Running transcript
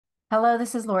Hello,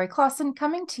 this is Lorri Klassen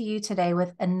coming to you today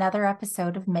with another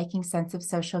episode of Making Sense of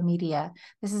Social Media.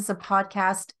 This is a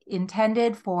podcast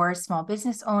intended for small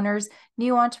business owners,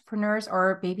 new entrepreneurs,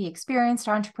 or maybe experienced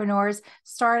entrepreneurs,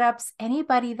 startups,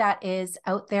 anybody that is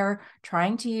out there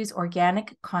trying to use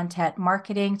organic content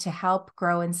marketing to help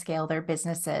grow and scale their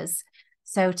businesses.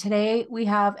 So today we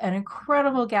have an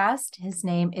incredible guest. His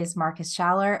name is Marcus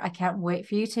Schaller. I can't wait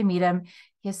for you to meet him.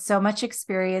 He has so much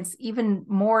experience, even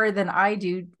more than I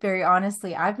do, very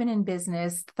honestly. I've been in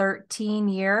business 13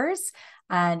 years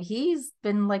and he's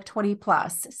been like 20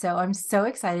 plus. So I'm so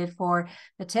excited for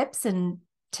the tips and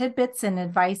tidbits and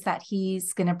advice that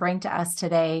he's going to bring to us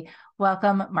today.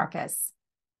 Welcome, Marcus.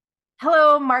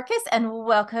 Hello, Marcus, and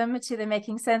welcome to the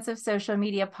Making Sense of Social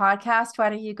Media podcast.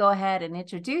 Why don't you go ahead and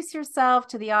introduce yourself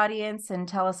to the audience and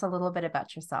tell us a little bit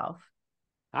about yourself?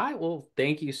 Hi, well,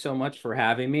 thank you so much for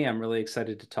having me. I'm really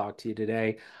excited to talk to you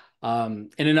today. In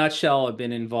a nutshell, I've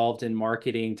been involved in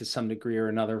marketing to some degree or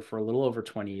another for a little over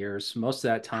 20 years. Most of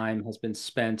that time has been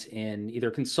spent in either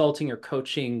consulting or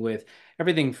coaching with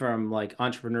everything from like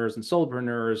entrepreneurs and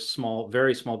solopreneurs, small,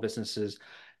 very small businesses,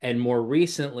 and more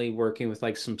recently working with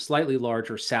like some slightly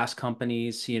larger SaaS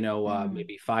companies, Mm,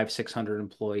 maybe 600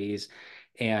 employees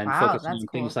and wow, focusing that's on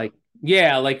things cool. like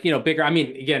yeah, like, bigger. I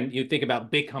mean, again, you think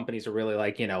about big companies are really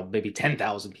like, maybe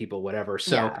 10,000 people, whatever.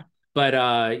 So, Yeah. but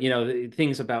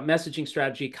things about messaging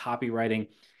strategy, copywriting,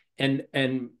 and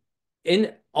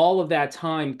in all of that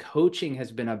time, coaching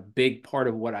has been a big part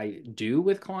of what I do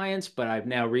with clients, but I've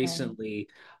now Right. recently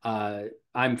uh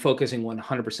I'm focusing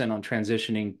 100% on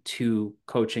transitioning to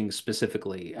coaching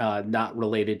specifically, not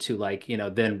related to like,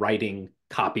 then writing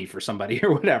copy for somebody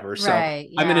or whatever. So Right.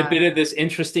 I'm in a Yeah. bit of this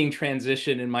interesting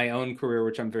transition in my own career,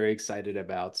 which I'm very excited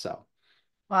about. So,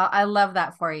 Well, I love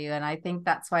that for you. And I think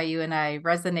that's why you and I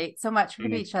resonate so much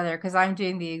with mm. each other because I'm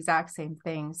doing the exact same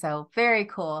thing. So, very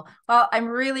cool. Well, I'm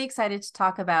really excited to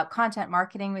talk about content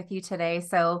marketing with you today.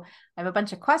 So, I have a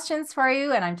bunch of questions for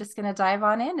you, and I'm just going to dive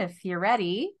on in if you're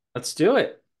ready. Let's do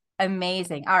it.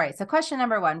 Amazing. All right. So, question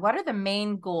number one: what are the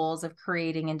main goals of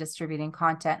creating and distributing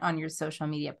content on your social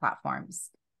media platforms?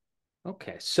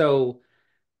 Okay. So,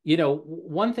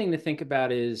 one thing to think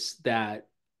about is that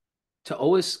to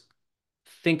always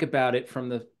think about it from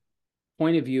the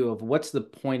point of view of what's the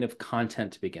point of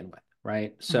content to begin with,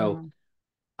 right? So, Mhm.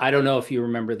 I don't know if you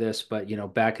remember this, but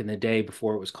back in the day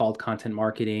before it was called content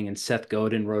marketing, and Seth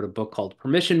Godin wrote a book called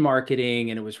Permission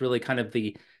Marketing, and it was really kind of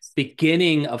the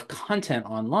beginning of content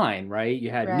online, right?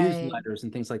 You had Right. newsletters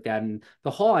and things like that, and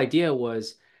the whole idea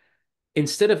was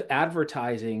instead of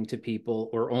advertising to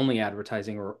people or only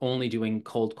advertising or only doing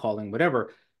cold calling,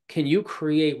 whatever, can you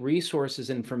create resources,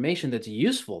 information that's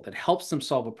useful, that helps them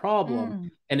solve a problem?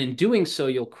 Mm, And in doing so,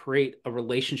 you'll create a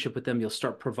relationship with them. You'll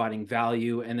start providing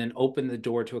value and then open the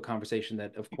door to a conversation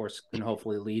that, of course, can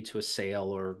hopefully lead to a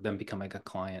sale or them becoming a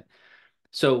client.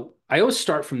 So I always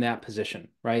start from that position,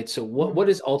 right? So what mm.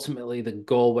 is ultimately the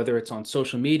goal, whether it's on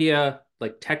social media,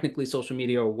 like technically social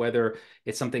media, or whether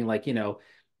it's something like,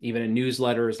 even a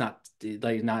newsletter is not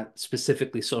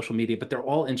specifically social media, but they're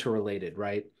all interrelated,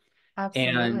 right?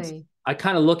 And Absolutely. I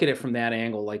kind of look at it from that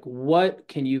angle, like what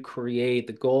can you create?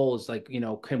 The goal is like,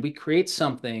 can we create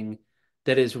something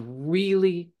that is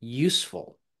really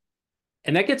useful?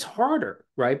 And that gets harder,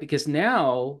 right? Because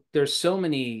now there's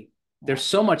Yeah.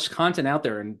 so much content out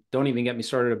there, and don't even get me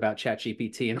started about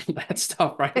ChatGPT and all that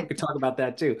stuff, right? We could talk about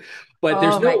that too. But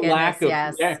there's Oh no my lack goodness. of,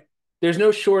 Yes. yeah, there's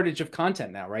no shortage of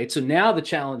content now, right? So now the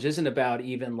challenge isn't about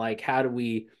even like how do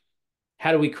we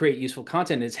create useful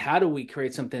content? It's how do we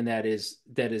create something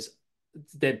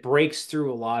that breaks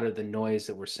through a lot of the noise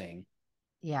that we're seeing.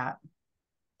 Yeah.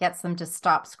 Gets them to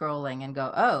stop scrolling and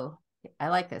go, oh, I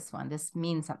like this one. This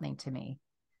means something to me.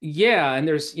 Yeah, and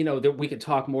there's, that we could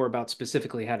talk more about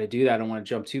specifically how to do that. I don't want to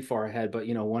jump too far ahead, but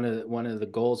one of the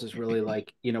goals is really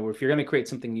like, if you're going to create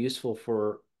something useful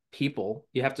for people,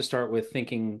 you have to start with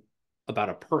thinking about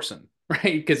a person, right?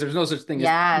 Because there's no such thing as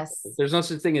people. Yes. There's no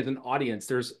such thing as an audience.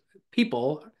 There's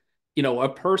people, a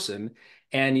person,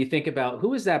 and you think about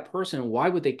who is that person? Why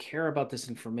would they care about this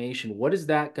information? What is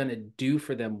that going to do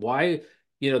for them? Why,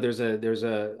 there's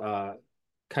a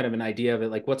kind of an idea of it,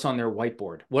 like what's on their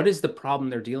whiteboard, what is the problem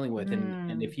they're dealing with, and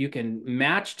Mm, if you can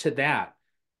match to that,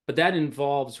 but that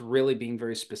involves really being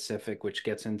very specific, which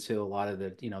gets into a lot of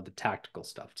the tactical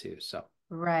stuff too. So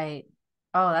right.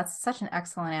 Oh, that's such an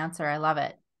excellent answer. I love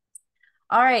it.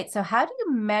 All right. So, how do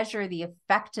you measure the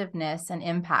effectiveness and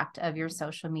impact of your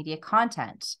social media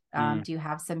content? mm. Do you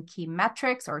have some key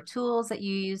metrics or tools that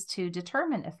you use to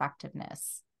determine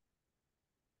effectiveness?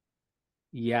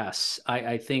 Yes,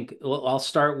 I think well, I'll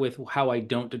start with how I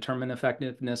don't determine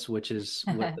effectiveness, which is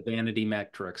with the vanity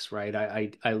metrics, right?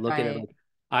 I look at it Right. like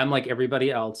I'm like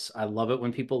everybody else. I love it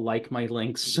when people like my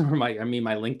links or my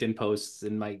LinkedIn posts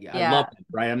and my I love Yeah. it,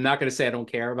 right? I'm not going to say I don't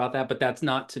care about that, but that's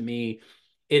not to me.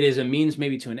 It is a means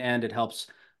maybe to an end. It helps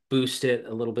boost it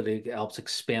a little bit. It helps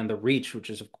expand the reach, which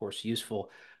is of course useful,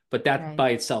 but that Right. by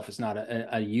itself is not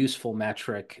a useful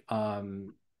metric.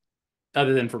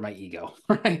 Other than for my ego,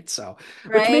 right? So,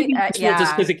 which may Right. be useful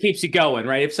just because Yeah. it keeps you going,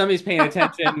 right? If somebody's paying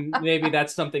attention, maybe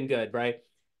that's something good, right?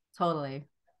 Totally.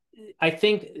 I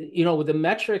think, with the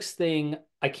metrics thing,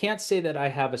 I can't say that I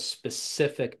have a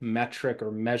specific metric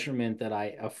or measurement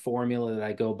a formula that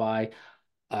I go by.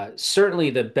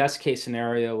 Certainly, the best case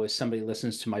scenario is somebody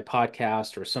listens to my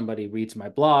podcast or somebody reads my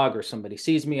blog or somebody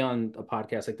sees me on a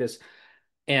podcast like this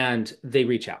and they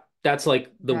reach out. That's like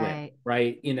the win, Right.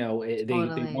 right? They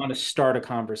Totally. want to start a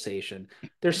conversation.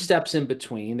 There's steps in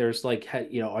between. There's like,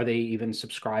 are they even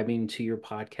subscribing to your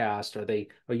podcast?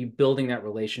 Are you building that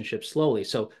relationship slowly?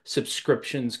 So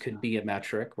subscriptions could be a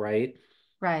metric, right?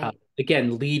 Right.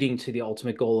 Again, leading to the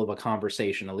ultimate goal of a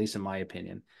conversation, at least in my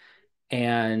opinion.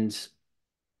 And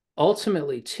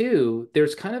ultimately, too,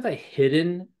 there's kind of a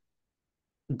hidden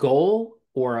goal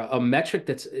or a metric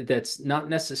that's not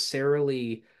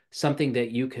necessarily something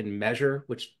that you can measure,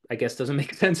 which I guess doesn't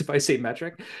make sense if I say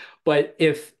metric. But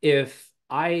if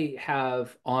I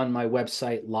have on my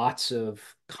website lots of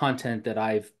content that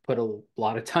I've put a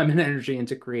lot of time and energy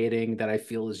into creating that I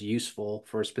feel is useful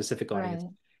for a specific audience,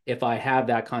 Right. if I have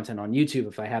that content on YouTube,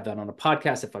 if I have that on a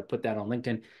podcast, if I put that on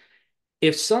LinkedIn,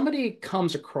 if somebody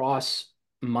comes across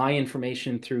my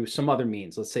information through some other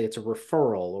means, let's say it's a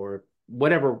referral or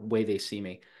whatever way they see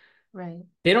me, Right.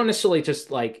 they don't necessarily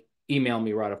just like email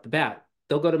me right off the bat.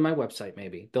 They'll go to my website,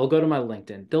 maybe. They'll go to my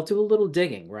LinkedIn. They'll do a little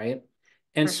digging, right?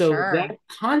 And For so sure. that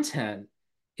content,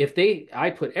 I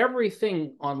put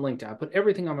everything on LinkedIn, I put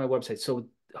everything on my website. So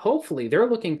hopefully they're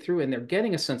looking through and they're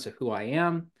getting a sense of who I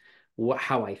am,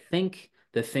 how I think,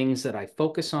 the things that I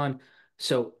focus on.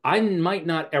 So I might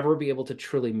not ever be able to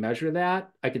truly measure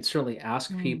that. I could certainly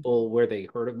ask Mm. people where they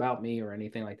heard about me or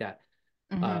anything like that.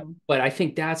 Hmm. But I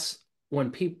think that's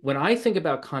when I think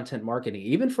about content marketing,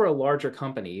 even for a larger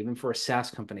company, even for a SaaS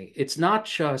company, it's not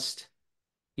just,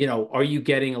 are you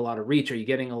getting a lot of reach? Are you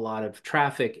getting a lot of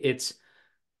traffic? It's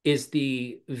is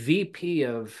the VP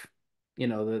of,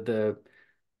 the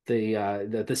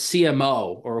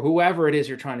CMO or whoever it is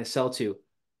you're trying to sell to,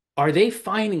 are they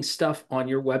finding stuff on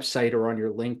your website or on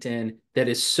your LinkedIn that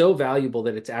is so valuable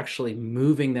that it's actually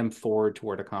moving them forward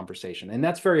toward a conversation? And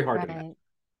that's very hard to measure. Right.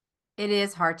 It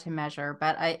is hard to measure,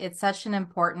 but it's such an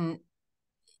important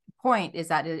point is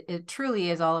that it truly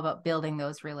is all about building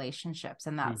those relationships.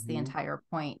 And that's the Mhm. entire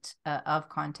point of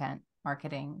content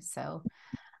marketing. So,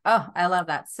 oh, I love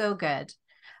that. So good.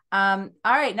 All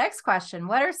right, next question.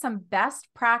 What are some best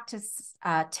practice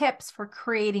tips for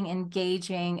creating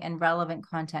engaging and relevant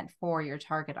content for your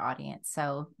target audience?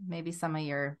 So maybe some of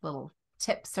your little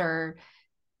tips or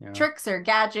Yeah. tricks or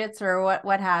gadgets or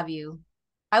what have you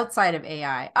outside of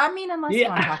AI. I mean, unless you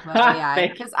want to talk about Yeah. AI, Thank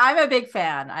you. because I'm a big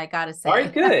fan, I gotta All right,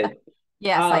 say. good.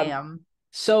 Yes, I Um, am.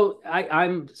 so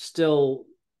I'm still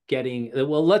getting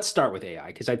well, let's start with AI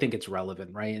because I think it's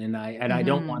relevant, right? And I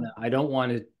don't want Hmm. to I don't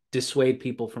want to dissuade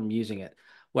people from using it.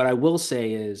 What I will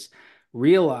say is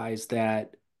realize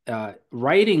that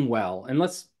writing well, and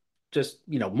let's just,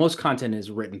 most content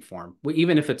is written form,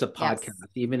 even if it's a podcast, Yes.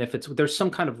 even if there's some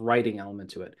kind of writing element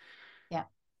to it Yeah.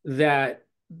 that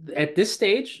at this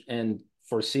stage and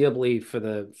foreseeably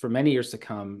for many years to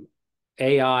come,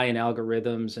 AI and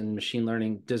algorithms and machine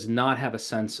learning does not have a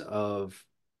sense of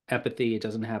empathy. It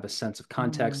doesn't have a sense of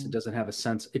context. Mm, It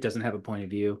doesn't have a point of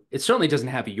view. It certainly doesn't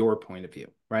have your point of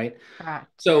view, right?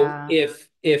 correct. So Yeah.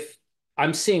 if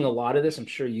I'm seeing a lot of this, I'm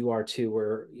sure you are too,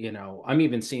 where, I'm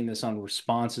even seeing this on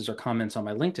responses or comments on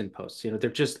my LinkedIn posts. They're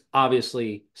just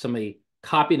obviously somebody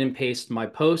copied and pasted my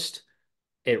post.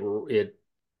 It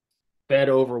fed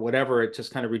over whatever. It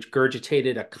just kind of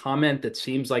regurgitated a comment that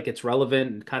seems like it's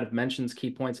relevant and kind of mentions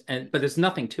key points, but there's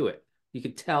nothing to it. You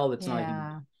could tell that's not a human.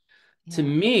 Yeah. To Yeah.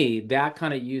 me, that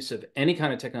kind of use of any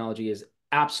kind of technology is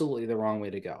absolutely the wrong way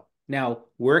to go. Now,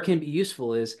 where it can be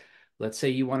useful is, let's say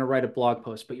you want to write a blog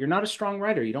post, but you're not a strong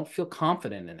writer. You don't feel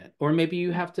confident in it. Or maybe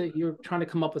you're trying to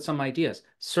come up with some ideas.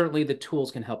 Certainly the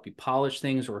tools can help you polish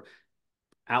things or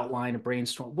outline, a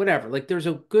brainstorm, whatever. Like there's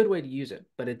a good way to use it.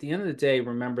 But at the end of the day,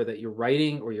 remember that you're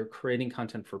writing or you're creating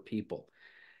content for people.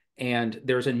 And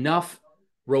there's enough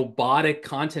robotic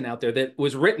content out there that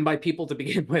was written by people to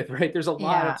begin with, right? There's a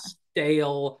lot of Yeah.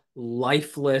 stale,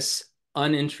 lifeless.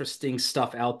 uninteresting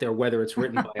stuff out there, whether it's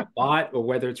written by a bot or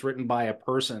whether it's written by a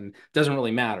person, doesn't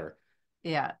really matter.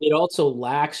 Yeah. It also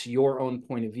lacks your own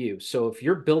point of view. So if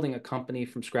you're building a company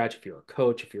from scratch, if you're a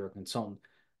coach, if you're a consultant,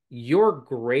 your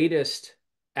greatest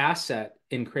asset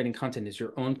in creating content is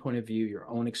your own point of view, your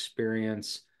own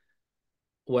experience.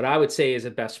 What I would say is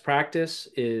a best practice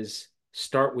is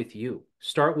start with you.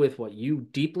 Start with what you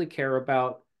deeply care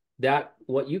about. That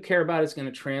what you care about is going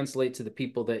to translate to the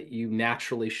people that you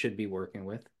naturally should be working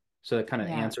with. So that kind of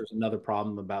Yeah. answers another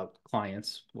problem about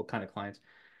clients. What kind of clients?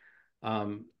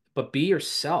 Um, but be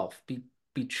yourself.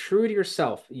 Be true to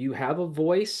yourself. You have a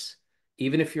voice,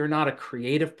 even if you're not a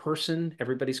creative person.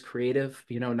 Everybody's creative.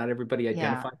 You know, not everybody Yeah.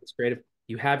 identifies as creative.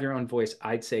 You have your own voice.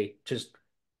 I'd say just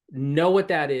know what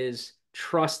that is,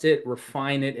 trust it,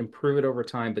 refine it, improve it over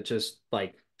time, but just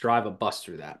like drive a bus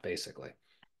through that, basically.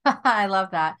 I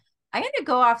love that. I'm going to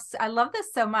go off. I love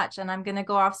this so much, and I'm going to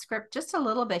go off script just a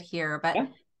little bit here, but Yeah.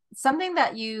 something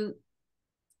that you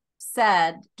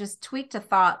said just tweaked a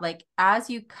thought, like as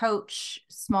you coach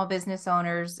small business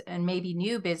owners and maybe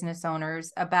new business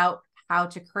owners about how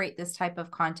to create this type of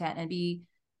content and be,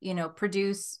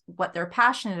 produce what they're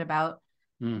passionate about,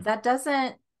 Mm, that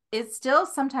doesn't, it still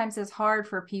sometimes is hard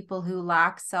for people who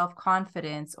lack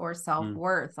self-confidence or mm,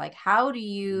 self-worth. Like, how do mm,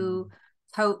 you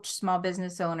coach small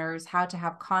business owners how to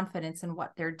have confidence in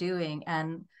what they're doing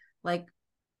and like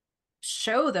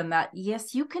show them that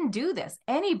yes, you can do this,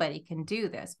 anybody can do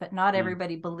this, but not mm.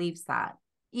 everybody believes that,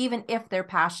 even if they're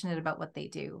passionate about what they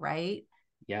do, right?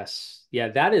 Yes. Yeah,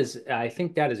 that is, I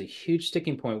think that is a huge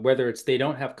sticking point, whether it's they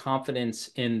don't have confidence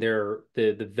in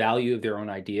the value of their own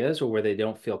ideas, or where they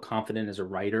don't feel confident as a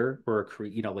writer or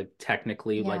like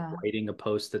technically like Yeah. writing a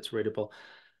post that's readable.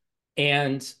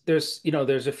 And there's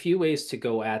a few ways to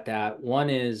go at that. One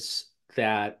is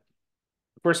that,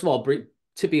 first of all,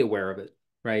 to be aware of it,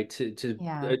 right? To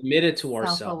Yeah. admit it to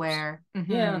ourselves. Self-aware. Yeah,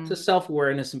 Mm-hmm. to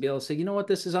self-awareness and be able to say, you know what,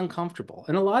 this is uncomfortable.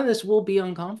 And a lot of this will be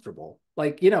uncomfortable.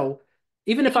 Like,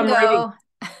 even if I'm writing, Bingo.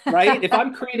 right? If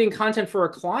I'm creating content for a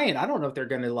client, I don't know if they're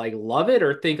going to like love it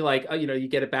or think like, oh, you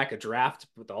get it back a draft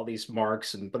with all these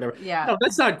marks and whatever. Yeah. No,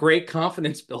 that's not great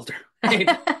confidence builder, right?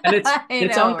 And I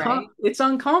know, right? it's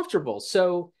uncomfortable.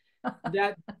 So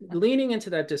that leaning into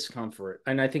that discomfort,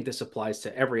 and I think this applies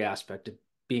to every aspect of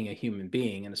being a human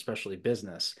being and especially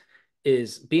business,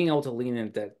 is being able to lean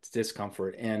into that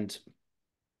discomfort and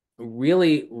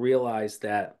really realize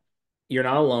that you're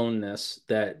not alone in this,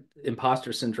 that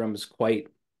imposter syndrome is quite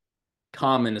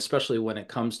common, especially when it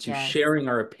comes to Yes. sharing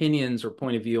our opinions or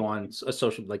point of view on a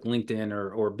social like LinkedIn,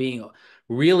 or being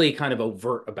really kind of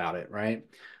overt about it, right?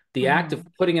 The act of Mm-hmm.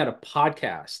 putting out a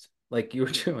podcast like you were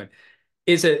doing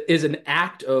is an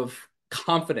act of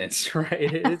confidence, right?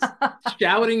 It's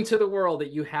shouting to the world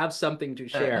that you have something to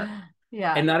share.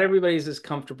 Yeah. And not everybody's as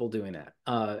comfortable doing that.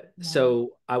 Yeah.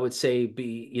 So I would say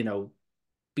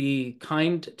be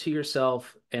kind to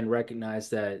yourself and recognize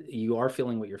that you are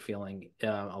feeling what you're feeling.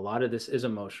 A lot of this is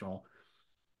emotional.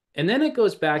 And then it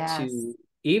goes back Yes. to,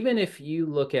 even if you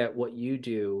look at what you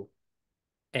do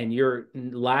and you're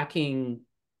lacking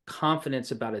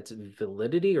confidence about its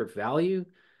validity or value,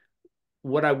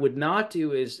 what I would not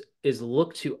do is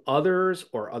look to others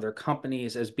or other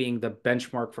companies as being the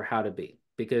benchmark for how to be,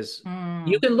 because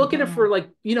you can look at it Mm-hmm. for like,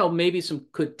 maybe some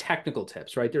good technical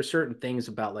tips, right? There's certain things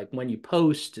about like when you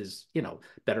post is,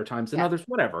 better times than Yeah. others,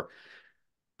 whatever.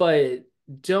 But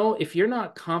if you're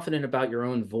not confident about your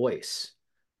own voice,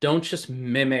 don't just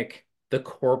mimic the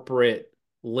corporate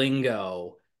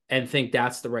lingo and think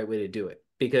that's the right way to do it,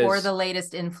 Or because the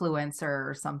latest influencer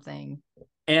or something.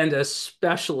 and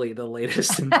especially the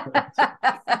latest influencer.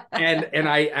 And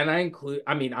I include,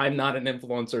 I mean, I'm not an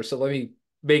influencer, so let me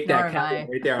make Nor that am caveat I.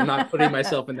 right there. I'm not putting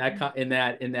myself in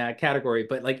that category,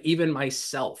 but like even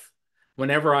myself,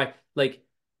 whenever I like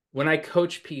when I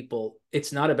coach people,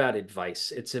 it's not about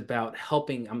advice. It's about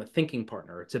helping. I'm a thinking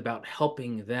partner. It's about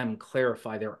helping them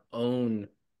clarify their own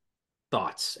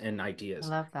thoughts and I ideas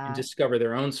love and that. discover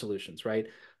their own solutions, right?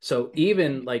 So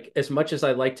even like as much as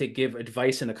I like to give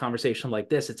advice in a conversation like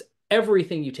this, it's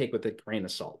everything you take with a grain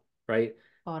of salt, right?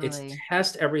 It's Totally.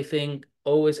 test everything,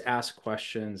 always ask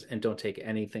questions, and don't take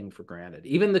anything for granted.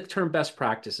 Even the term best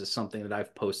practice is something that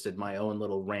I've posted my own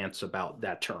little rants about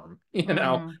that term,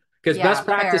 Mm. because Yeah, best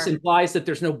practice fair. implies that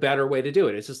there's no better way to do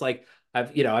it. It's just like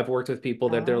I've worked with people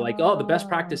that they're like, oh, the best Oh.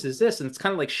 practice is this, and it's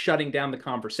kind of like shutting down the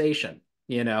conversation,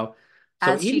 you know?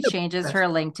 So As she even the changes best, her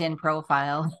LinkedIn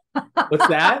profile. what's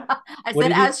that? I What said,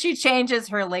 did you? as she changes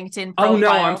her LinkedIn Oh no,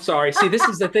 I'm profile. sorry. See, this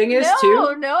is the thing is No,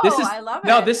 too. This no, is I love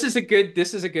no, it. this is a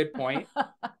good point.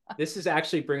 This is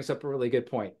actually brings up a really good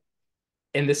point.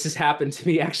 and this has happened to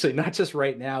me actually, not just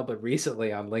right now, but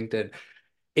recently on LinkedIn.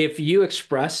 If you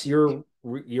express your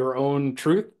own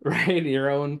truth, right, your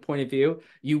own point of view,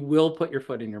 you will put your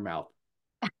foot in your mouth.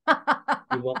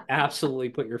 You will absolutely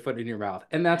put your foot in your mouth,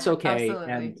 and that's okay.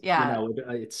 Absolutely. And Yeah.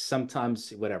 it's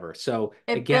sometimes whatever. So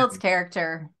It builds again,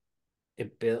 character.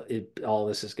 all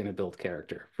this is going to build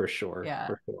character for sure, Yeah.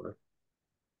 for sure.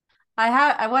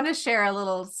 I want to share a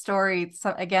little story.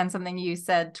 So again, something you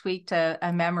said tweaked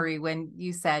a memory when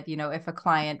you said, if a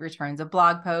client returns a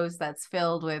blog post that's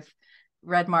filled with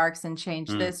red marks and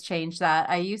change Mm, this, change that.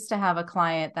 I used to have a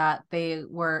client that they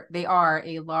are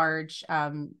a large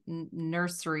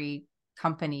nursery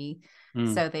company.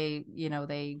 mm, So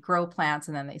they grow plants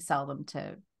and then they sell them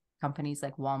to companies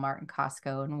like Walmart and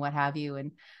Costco and what have you.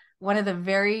 And one of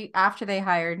the after they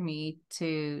hired me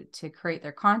to create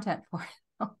their content for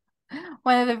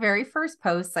one of the very first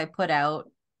posts I put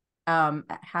out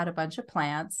had a bunch of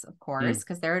plants, of course, mm.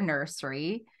 because they're a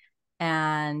nursery.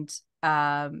 And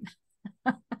um,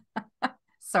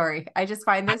 sorry, I just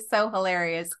find this so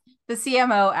hilarious. The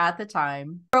CMO at the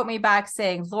time wrote me back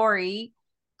saying, Lorri,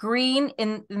 green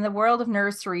in the world of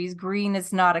nurseries, green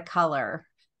is not a color.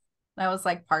 And I was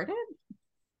like, pardon?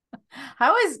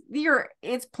 How is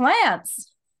it's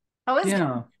plants? How is Yeah.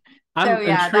 so I'm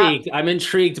yeah, that intrigued. I'm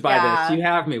intrigued by this. yeah. You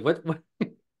have me. What?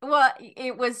 Well,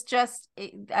 it was just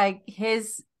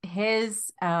his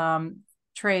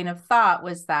train of thought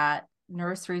was that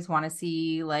nurseries want to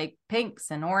see like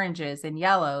pinks and oranges and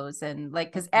yellows and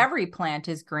like because every plant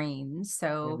is green,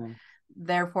 so Yeah.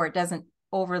 therefore it doesn't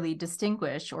overly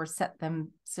distinguish or set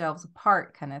themselves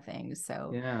apart kind of thing.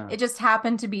 So Yeah. it just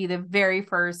happened to be the very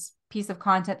first piece of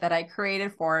content that I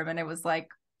created for him, and it was like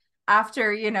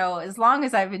after as long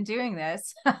as I've been doing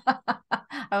this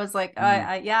I was like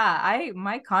Mm. yeah,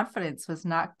 my confidence was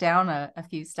knocked down a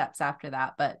few steps after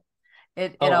that, but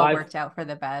it Oh, all worked out for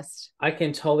the best. I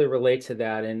can totally relate to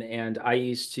that. And I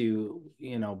used to,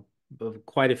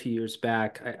 quite a few years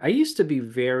back, I used to be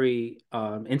very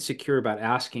insecure about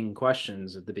asking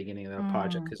questions at the beginning of the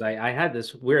project Mm, because I had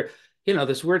this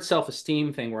weird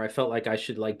self-esteem thing where I felt like I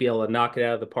should like be able to knock it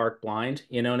out of the park blind,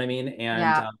 you know what I mean? And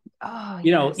yeah. Oh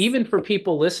yes. even for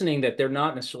people listening that they're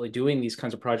not necessarily doing these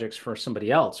kinds of projects for somebody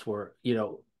else, where,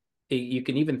 you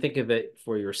can even think of it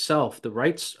for yourself. The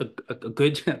right's a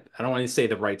good, I don't want to say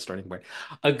the right starting point,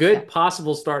 a Yeah. good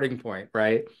possible starting point,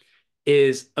 right?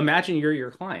 Is imagine you're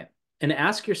your client and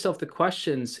ask yourself the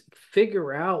questions,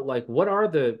 figure out like what are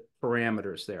the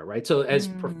parameters there, right? So as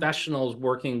Mm, professionals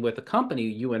working with a company,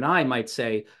 you and I might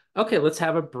say, okay, let's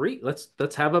have a brief,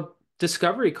 let's have a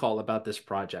discovery call about this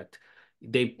project.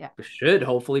 They yeah. should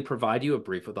hopefully provide you a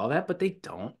brief with all that, but they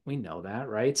don't. We know that,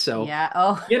 right? So, Yeah.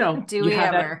 Oh, do you we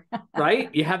have that, ever?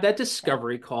 right? You have that Yeah.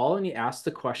 discovery call and you ask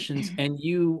the questions and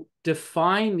you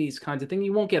define these kinds of things.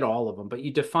 You won't get all of them, but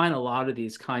you define a lot of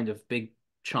these kind of big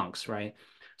chunks, right?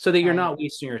 So that you're Right. not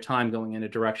wasting your time going in a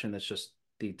direction that's just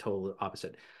the total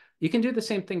opposite. You can do the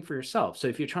same thing for yourself. So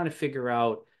if you're trying to figure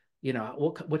out,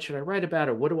 what should I write about,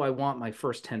 or what do I want my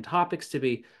first 10 topics to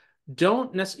be, you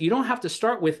don't have to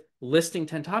start with listing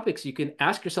 10 topics. You can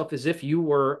ask yourself as if you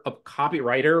were a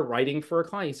copywriter writing for a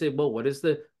client. You say, well, what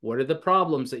are the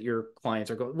problems that your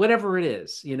clients are going, whatever it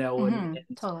is,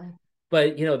 Totally.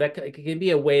 but that it can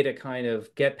be a way to kind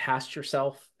of get past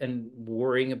yourself and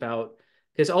worrying about,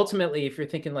 because ultimately if you're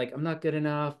thinking like I'm not good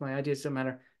enough, my ideas don't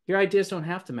matter, your ideas don't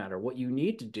have to matter. What you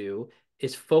need to do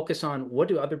is focus on what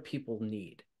do other people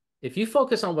need. If you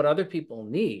focus on what other people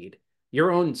need,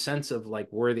 your own sense of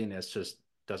like worthiness just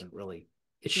doesn't really,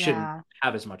 it shouldn't Yeah.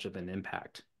 have as much of an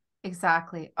impact.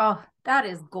 Exactly. Oh, that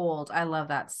is gold. I love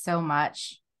that so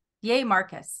much. Yay,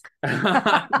 Marcus.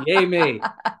 Yay me.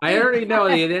 I already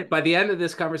know by the end of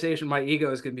this conversation, my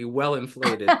ego is going to be well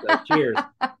inflated. So cheers.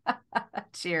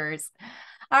 Cheers.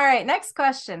 All right, next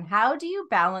question. How do you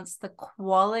balance the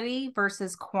quality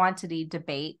versus quantity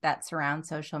debate that surrounds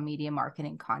social media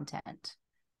marketing content?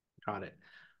 Got it.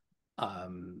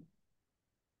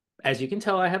 As you can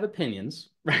tell, I have opinions,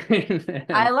 right? I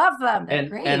and love them. They're and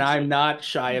great. I'm not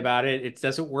shy about it. It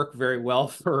doesn't work very well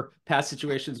for past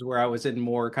situations where I was in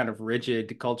more kind of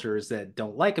rigid cultures that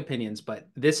don't like opinions, but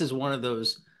this is one of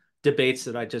those debates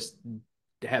that I just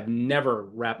have never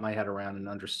wrapped my head around and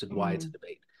understood why it's a Mm,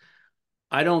 debate.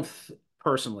 I don't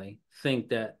personally think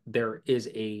that there is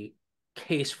a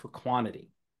case for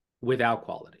quantity without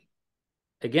quality.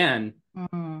 Again,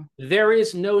 mm, there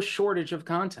is no shortage of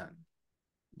content,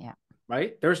 yeah.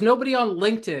 right? There's nobody on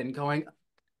LinkedIn going,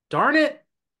 darn it,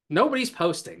 nobody's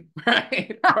posting,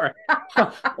 right?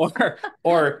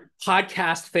 Or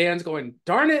podcast fans going,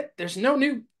 darn it, there's no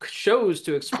new shows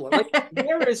to explore. Like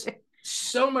there is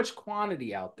so much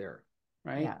quantity out there.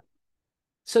 right? Yeah.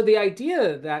 So the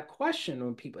idea of that question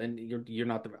when people, and you're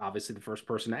not obviously the first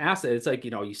person to ask it, it's like,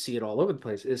 you see it all over the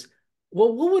place, is,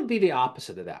 well, what would be the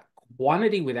opposite of that?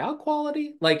 Quantity without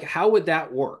quality? Like, how would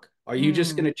that work? Are you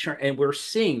just going Mm. to churn? And we're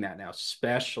seeing that now,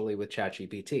 especially with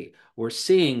ChatGPT. We're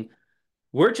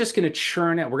just going to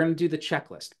churn out. We're going to do the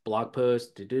checklist, blog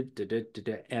post,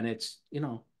 and it's,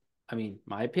 I mean,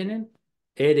 my opinion,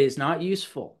 it is not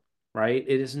useful, right?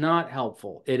 It is not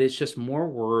helpful. It is just more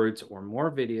words or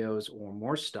more videos or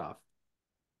more stuff.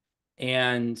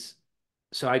 And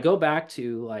so I go back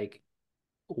to like,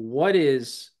 what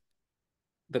is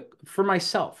for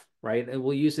myself, right? And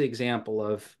we'll use the example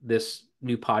of this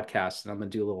new podcast, and I'm going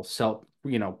to do a little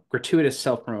gratuitous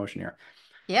self promotion here.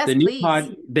 Yes, please.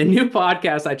 The new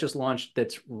podcast I just launched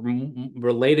that's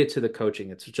related to the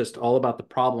coaching. It's just all about the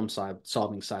problem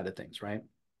solving side of things, right?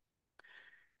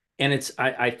 And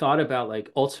I thought about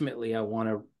like ultimately I want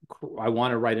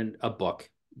to write a book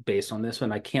based on this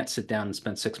one. I can't sit down and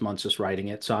spend 6 months just writing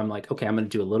it. So I'm like, okay, I'm going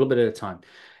to do a little bit at a time.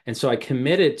 And so I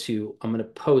committed to I'm going to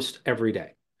post every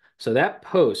day. So that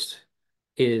post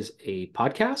is a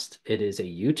podcast, it is a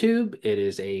YouTube, it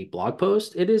is a blog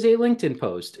post, it is a LinkedIn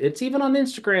post. It's even on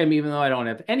Instagram, even though I don't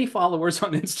have any followers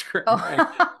on Instagram, right?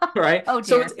 Oh, Right. oh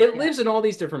So dear. it Yeah. lives in all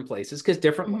these different places because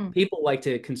different Hmm. people like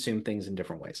to consume things in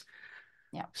different ways.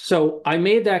 Yeah. So I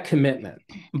made that commitment,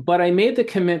 but I made the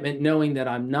commitment knowing that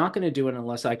I'm not going to do it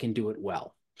unless I can do it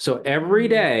well. So every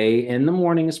Mm. day in the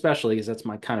morning, especially because that's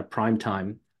my kind of prime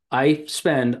time, I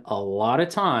spend a lot of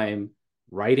time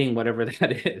writing whatever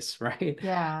that is, right?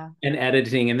 Yeah. And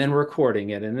editing and then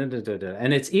recording it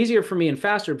and it's easier for me and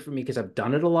faster for me because I've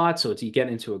done it a lot. So it's you get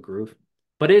into a groove,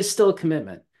 but it's still a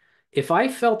commitment. If I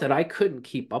felt that I couldn't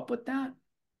keep up with that,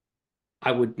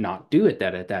 I would not do it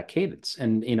that at that cadence.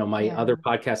 And my Yeah. other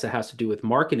podcast that has to do with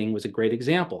marketing was a great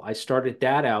example. I started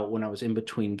that out when I was in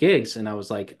between gigs, and I was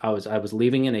like, I was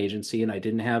leaving an agency, and I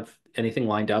didn't have anything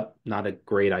lined up. Not a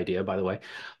great idea, by the way,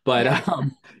 but Yeah.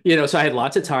 so I had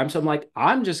lots of time. So I'm like,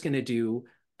 I'm just going to do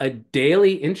a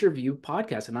daily interview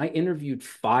podcast, and I interviewed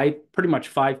pretty much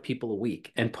five people a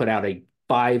week, and put out a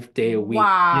 5 day a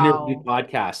week interview Wow.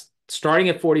 podcast starting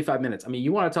at 45 minutes. I mean,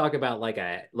 you want to talk about like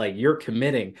you're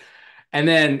committing. And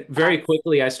then very That's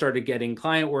quickly, I started getting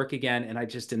client work again, and I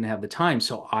just didn't have the time.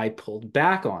 So I pulled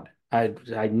back on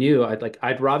it. I knew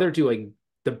I'd rather do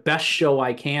the best show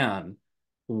I can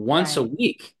once a right.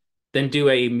 week than do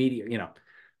a media.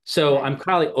 So Right. I'm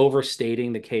probably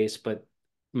overstating the case, but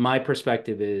my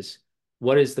perspective is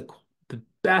what is the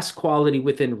best quality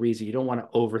within reason. You don't want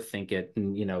to overthink it,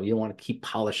 and you don't want to keep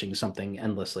polishing something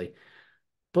endlessly,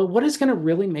 but what is going to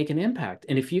really make an impact?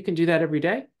 And if you can do that every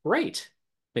day, great.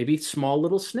 Maybe small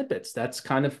little snippets. That's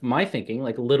kind of my thinking.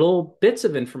 Like little bits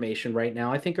of information right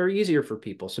now, I think are easier for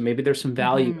people. So maybe there's some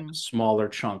value in a Hmm. smaller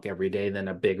chunk every day than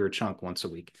a bigger chunk once a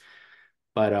week.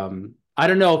 But I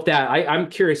don't know if I'm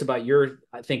curious about your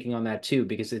thinking on that too,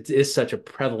 because it is such a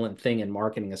prevalent thing in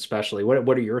marketing, especially.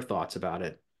 What are your thoughts about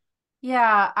it?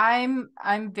 Yeah, I'm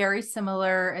very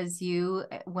similar as you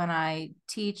when I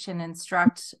teach and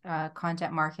instruct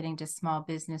content marketing to small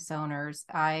business owners.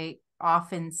 I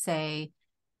often say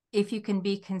if you can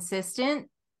be consistent,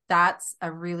 that's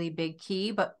a really big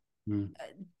key, but Mm,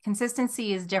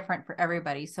 consistency is different for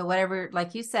everybody. So whatever,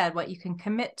 like you said, what you can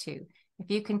commit to. If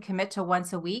you can commit to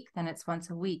once a week, then it's once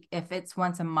a week. If it's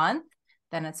once a month,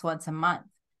 then it's once a month.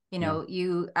 yeah,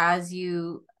 You as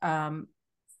you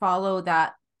follow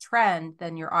that trend,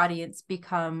 then your audience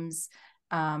becomes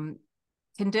um,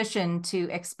 conditioned to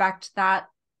expect that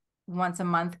once a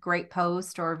month great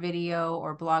post or video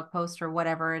or blog post or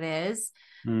whatever it is.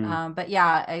 mm, But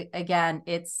yeah, again,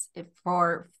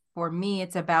 for me,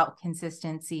 it's about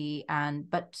consistency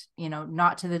but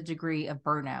not to the degree of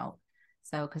burnout.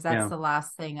 So, because that's yeah, the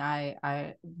last thing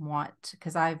I want,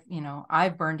 because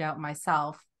I've burned out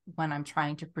myself when I'm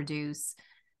trying to produce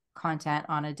content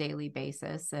on a daily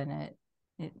basis, and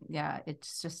yeah,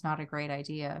 it's just not a great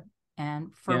idea.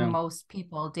 And for yeah. most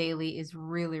people, daily is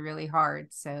really, really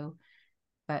hard. So,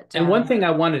 but And one thing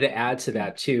I wanted to add to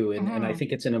that too, and I mhm,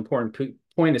 think it's an important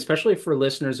point, especially for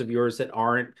listeners of yours that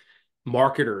aren't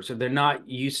marketers or they're not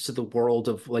used to the world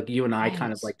of like you and I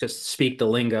kind of right. like just speak the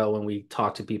lingo and we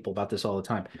talk to people about this all the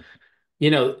time.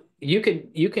 You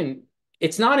can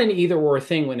it's not an either or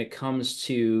thing when it comes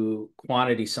to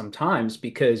quantity sometimes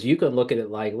because you can look at it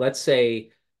like let's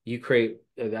say you create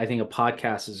I think a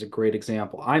podcast is a great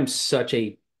example. I'm such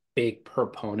a big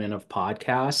proponent of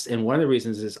podcasts and one of the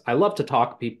reasons is I love to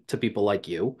talk to people like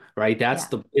you, right? Yeah.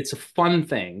 It's a fun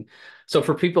thing. So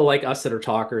for people like us that are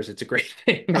talkers, it's a great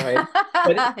thing, right?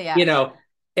 But Yeah.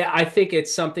 Yeah, I think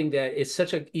it's something that is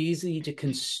such an easy to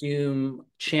consume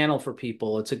channel for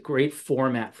people. It's a great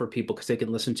format for people because they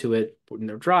can listen to it when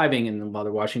they're driving and while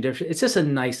they're washing dishes. It's just a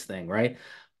nice thing, right?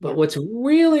 But Yeah. what's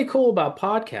really cool about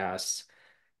podcasts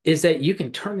is that you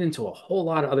can turn it into a whole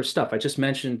lot of other stuff. I just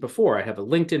mentioned before, I have a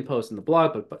LinkedIn post in the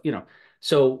blog, but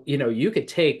so you could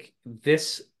take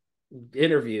this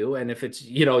interview, and if it's,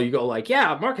 you go like,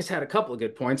 yeah, Marcus had a couple of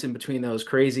good points in between those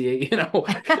crazy,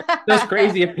 those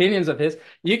crazy opinions of his.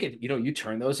 You could, you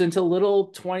turn those into little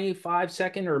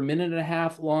 25-second or a minute and a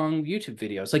half long YouTube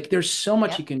videos. Like there's so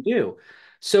much you Yep. can do.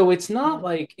 So it's not Mhm.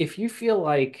 like if you feel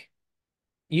like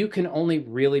you can only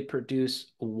really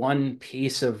produce one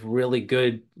piece of really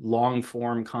good long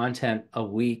form content a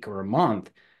week or a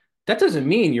month, that doesn't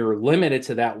mean you're limited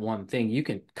to that one thing. You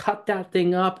can cut that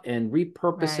thing up and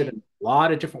repurpose it Right. in a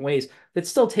lot of different ways. That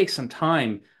still takes some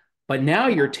time, but now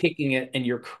you're Yeah. taking it and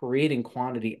you're creating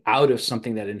quantity out of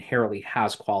something that inherently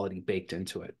has quality baked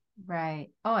into it. Right.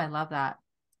 Oh, I love that.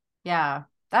 Yeah.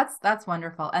 That's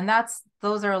wonderful. And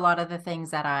those are a lot of the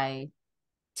things that I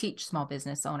teach small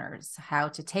business owners, how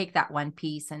to take that one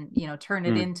piece and, turn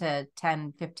it Mm, into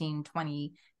 10, 15,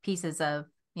 20 pieces of,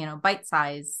 bite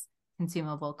size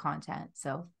consumable content.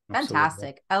 So absolutely.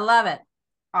 fantastic. I love it.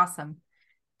 Awesome.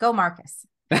 Go Marcus.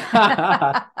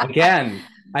 Again,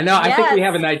 I know, I think we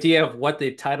have Yes. an idea of what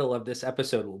the title of this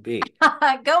episode will be.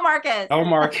 Go Marcus. Oh,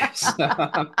 Marcus.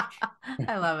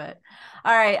 I love it.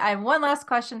 All right. I have one last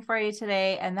question for you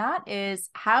today, and that is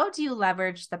how do you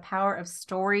leverage the power of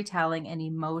storytelling and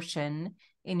emotion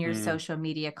in your Mm. social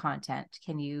media content?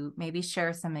 Can you maybe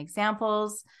share some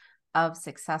examples of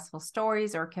successful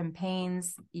stories or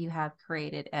campaigns you have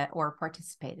created or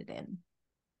participated in?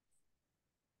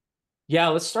 Yeah,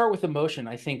 let's start with emotion.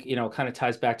 I think, kind of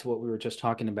ties back to what we were just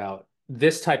talking about.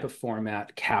 This type of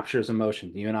format captures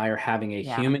emotion. You and I are having a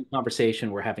Yeah. human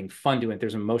conversation. We're having fun doing it.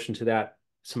 There's emotion to that.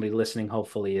 Somebody listening,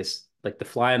 hopefully, is like the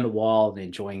fly on the wall and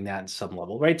enjoying that in some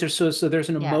level, right? So there's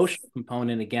an Yes. emotional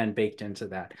component again baked into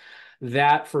that.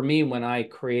 That for me, when I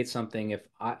create something, if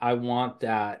I want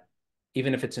that,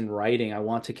 even if it's in writing, I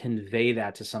want to convey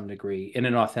that to some degree in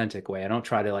an authentic way. I don't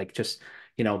try to like just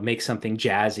make something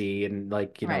jazzy and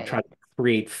like, Right. try to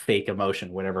create fake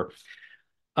emotion, whatever.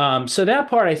 So that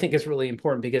part I think is really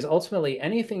important because ultimately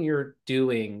anything you're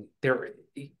doing there,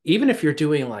 even if you're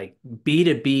doing like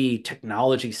B2B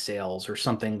technology sales or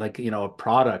something like, a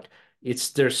product,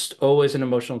 there's always an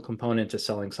emotional component to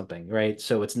selling something, right?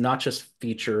 So it's not just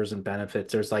features and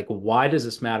benefits. There's like, why does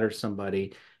this matter to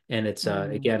somebody? And it's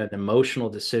Mm, again an emotional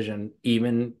decision.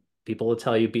 Even people will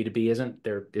tell you B2B isn't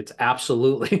there. It's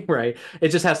absolutely right. It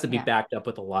just has to be yeah. backed up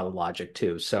with a lot of logic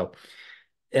too. So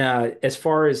as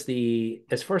far as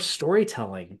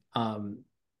storytelling,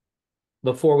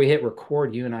 before we hit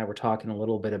record, you and I were talking a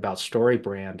little bit about story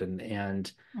brand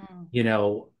and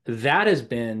Mm, that has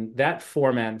been that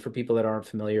format. And for people that aren't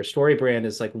familiar, story brand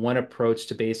is like one approach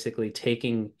to basically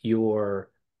taking your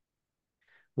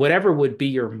whatever would be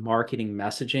your marketing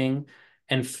messaging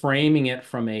and framing it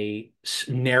from a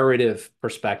narrative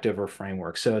perspective or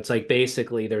framework. So it's like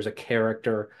basically there's a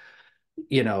character,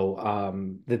 the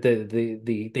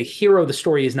hero of the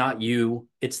story is not you,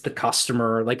 it's the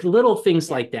customer, like little things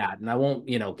yeah. like that. And I won't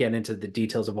get into the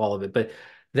details of all of it, but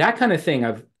that kind of thing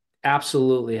I've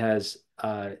absolutely has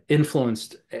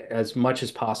influenced as much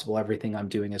as possible everything I'm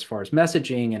doing as far as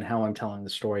messaging and how I'm telling the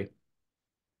story.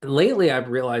 Lately I've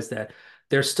realized that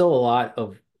there's still a lot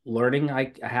of learning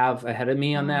I have ahead of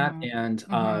me on that, Mm, and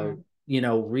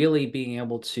hmm. really being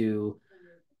able to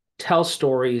tell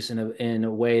stories in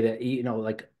a way that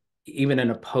like even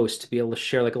in a post to be able to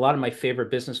share, like a lot of my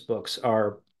favorite business books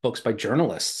are books by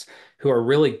journalists who are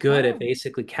really good at Oh,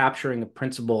 basically capturing a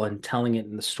principle and telling it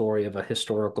in the story of a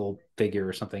historical figure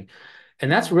or something,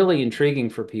 and that's yeah. really intriguing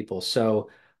for people. So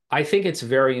I think it's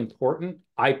very important.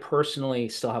 I personally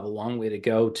still have a long way to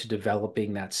go to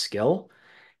developing that skill,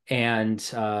 and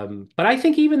but I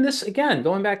think even this, again,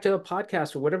 going back to a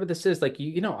podcast or whatever this is, like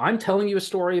I'm telling you a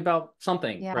story about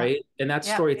something, Yeah. right? And that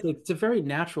Yeah. story, it's a very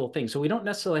natural thing. So we don't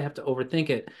necessarily have to overthink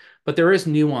it, but there is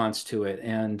nuance to it.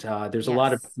 And there's a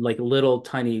lot of Yes. like little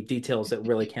tiny details that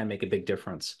really can make a big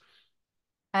difference.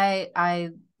 I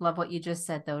love what you just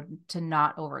said though, to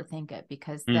not overthink it,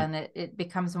 because Mm, then it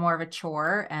becomes more of a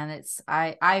chore. And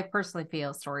I personally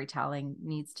feel storytelling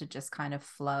needs to just kind of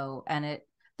flow, and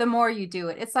the more you do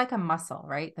it, it's like a muscle,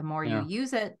 right? The more you yeah.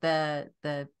 use it,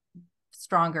 the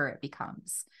stronger it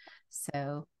becomes.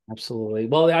 So Absolutely.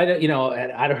 Well,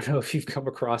 and I don't know if you've come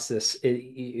across this,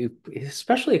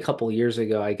 especially a couple of years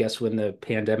ago, I guess when the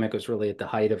pandemic was really at the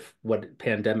height of what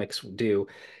pandemics do.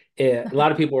 a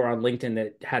lot of people were on LinkedIn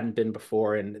that hadn't been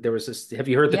before, and there was this. Have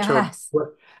you heard the term? Yes.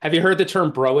 Have you heard the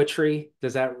term broetry?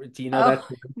 Do you know Oh, that?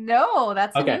 no,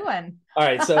 that's a Okay. new one. All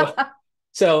right.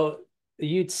 So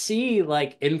you'd see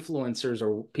like influencers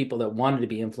or people that wanted to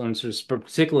be influencers,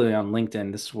 particularly on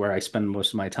LinkedIn. This is where I spend most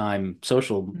of my time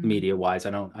social Mm. media wise. I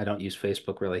don't use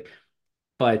Facebook really,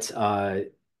 but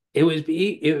it would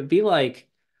be like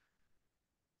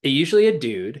usually a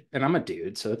dude, and I'm a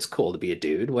dude, so it's cool to be a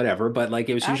dude, whatever. But like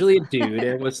it was That's usually a dude, and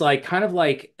it was like kind of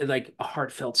like a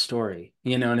heartfelt story.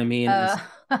 You know what I mean? uh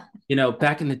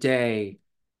Back in the day,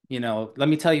 let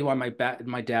me tell you why my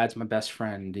dad's my best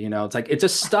friend. It's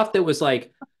just stuff that was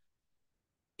like,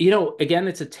 again,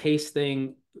 it's a taste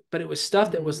thing, but it was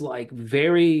stuff that was mhm. like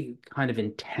very kind of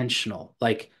intentional.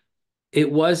 Like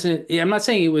it wasn't, I'm not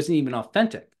saying it wasn't even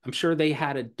authentic. I'm sure they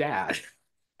had a dad,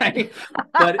 right?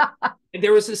 But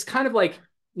there was this kind of like,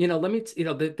 let me,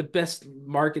 the best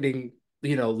marketing,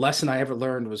 lesson I ever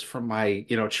learned was from my,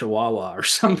 Chihuahua or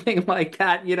something like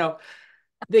that,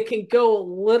 that can go a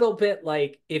little bit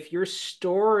like if your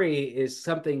story is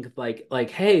something like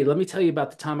hey, let me tell you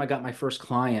about the time I got my first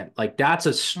client, like that's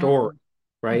a story, Mm.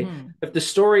 right? Mhm. If the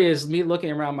story is me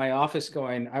looking around my office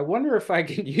going, I wonder if I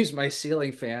can use my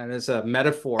ceiling fan as a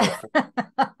metaphor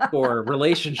for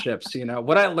relationships,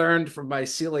 what I learned from my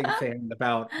ceiling fan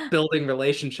about building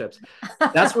relationships,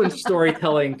 that's when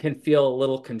storytelling can feel a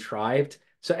little contrived.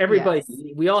 So everybody,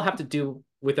 Yes. we all have to do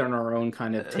within our own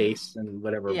kind of tastes and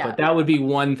whatever. Yeah. But that would be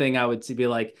one thing I would be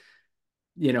like,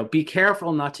 be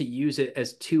careful not to use it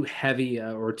as too heavy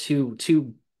or too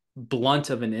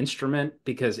blunt of an instrument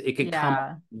because it could come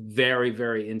Yeah. very,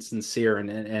 very insincere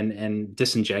and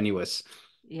disingenuous.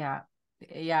 Yeah.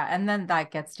 Yeah. And then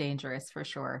that gets dangerous for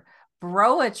sure.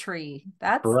 Broetry.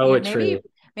 That's yeah, Poetry.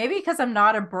 maybe because I'm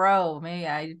not a bro. Maybe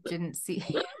I didn't see.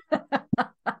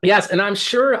 Yes, and I'm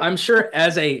sure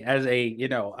as a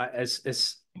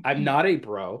as I'm not a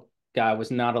bro guy, I was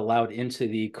not allowed into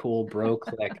the cool bro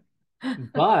clique,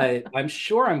 but I'm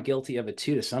sure I'm guilty of it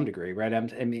too to some degree, right? I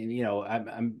mean,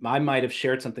 I might have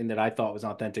shared something that I thought was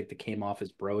authentic that came off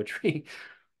as broetry,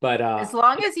 but As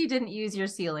long as you didn't use your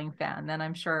ceiling fan, then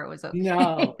I'm sure it was okay.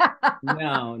 no,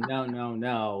 no, no, no,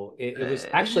 no. It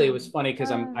was funny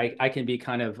because I can be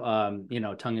kind of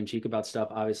tongue in cheek about stuff.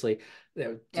 Obviously,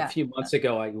 a Yeah. few months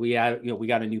ago, we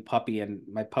got a new puppy, and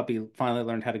my puppy finally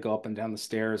learned how to go up and down the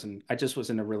stairs. And I just was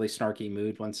in a really snarky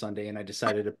mood one Sunday, and I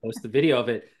decided to post the video of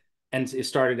it. And it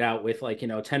started out with like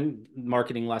 10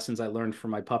 marketing lessons I learned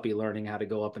from my puppy learning how to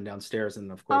go up and down stairs. And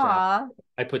of course, Aw.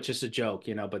 I put just a joke,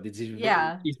 but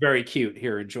Yeah, he's very cute.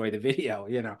 Here, enjoy the video.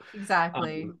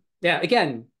 exactly. Yeah,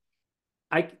 again,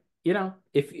 I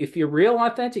if you're real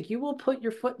authentic, you will put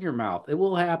your foot in your mouth. It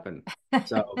will happen.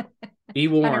 So be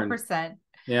warned. 100%.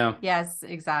 Yeah, Yes,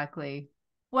 exactly.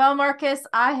 Well, Marcus,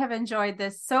 I have enjoyed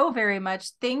this so very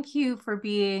much. Thank you for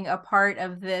being a part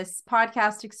of this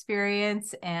podcast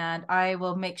experience. And I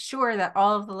will make sure that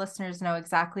all of the listeners know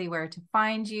exactly where to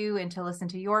find you and to listen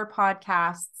to your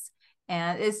podcasts.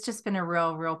 And it's just been a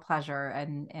real pleasure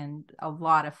and a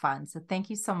lot of fun. So thank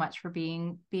you so much for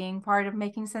being part of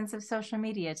making sense of social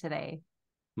media today.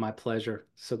 my pleasure.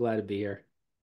 So glad to be here.